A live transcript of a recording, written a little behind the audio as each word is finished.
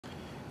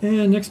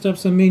And next up,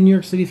 some New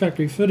York City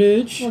factory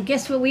footage. Well,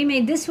 guess what we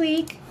made this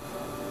week?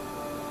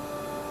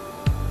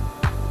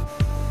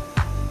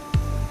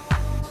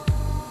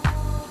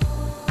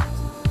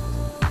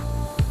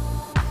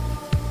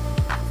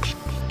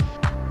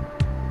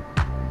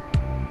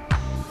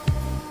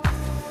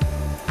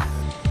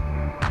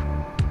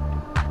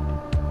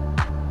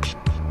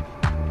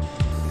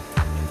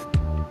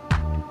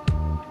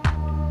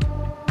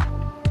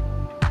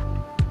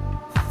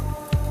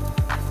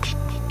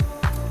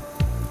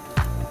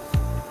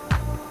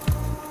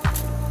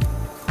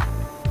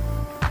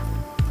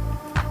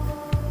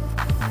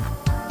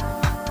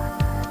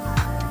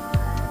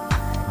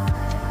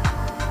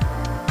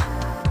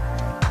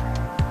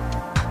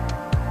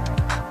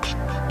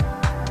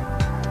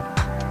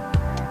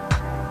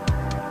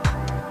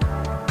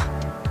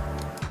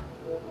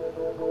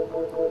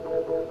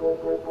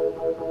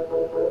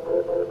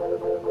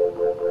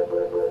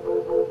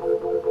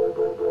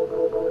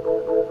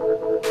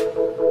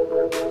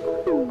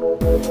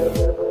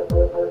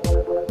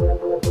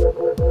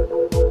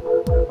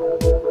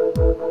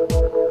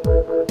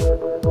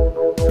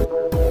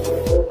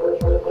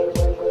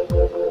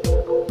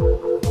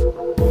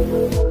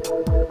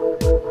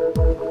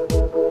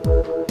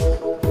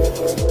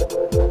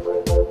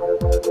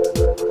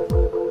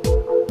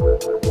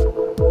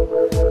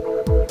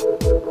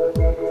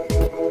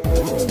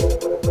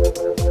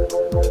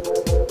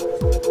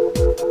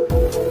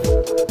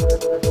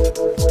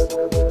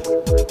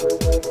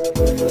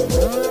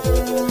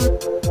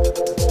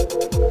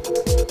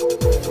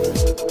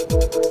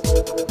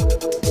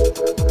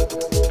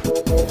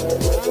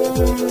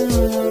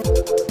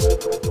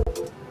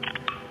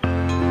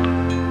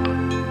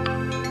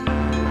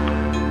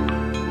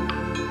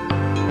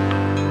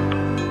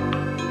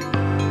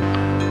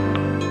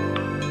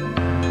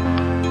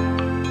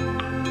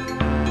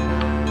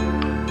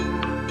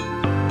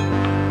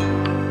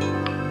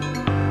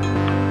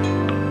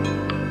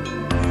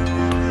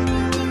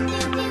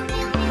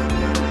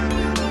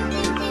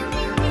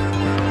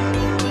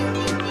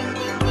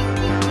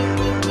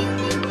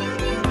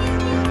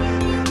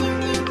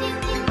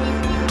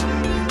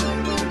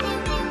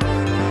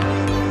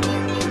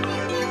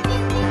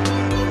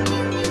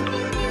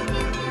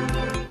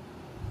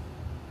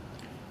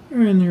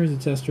 And there's a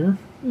tester.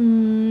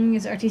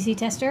 It's RTC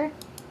tester.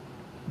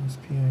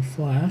 SPI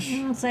Flash.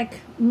 It's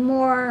like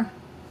more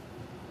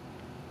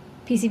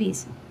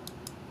PCBs.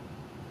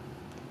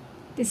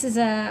 This is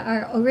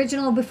our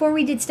original, before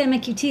we did STEMMA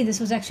QT, this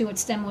was actually what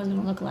STEMMA was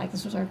going to look like.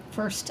 This was our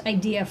first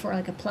idea for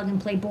like a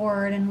plug-and-play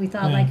board, and we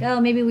thought like,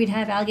 oh, maybe we'd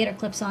have alligator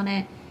clips on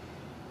it.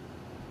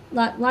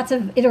 Lots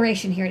of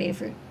iteration here at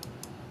Adafruit.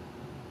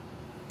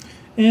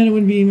 And it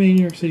wouldn't be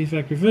New York City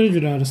factory footage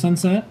without a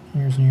sunset.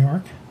 Here's New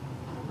York.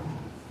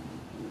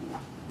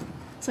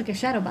 It's like a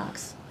shadow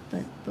box,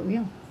 but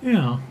real.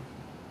 Yeah.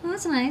 Oh,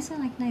 that's nice. I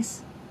like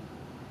nice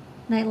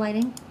night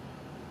lighting.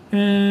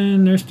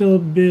 And they're still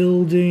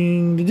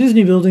building the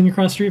Disney building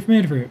across the street from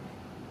Adafruit.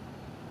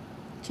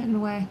 Chugging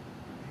away.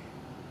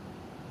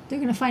 They're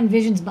going to find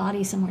Vision's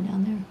body somewhere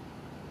down there.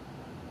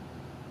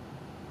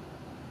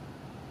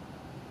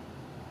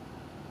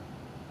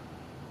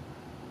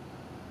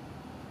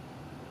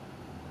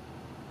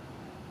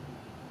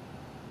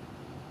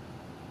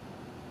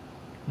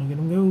 Look at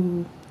them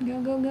go. Go,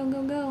 go, go,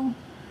 go, go.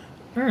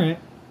 All right.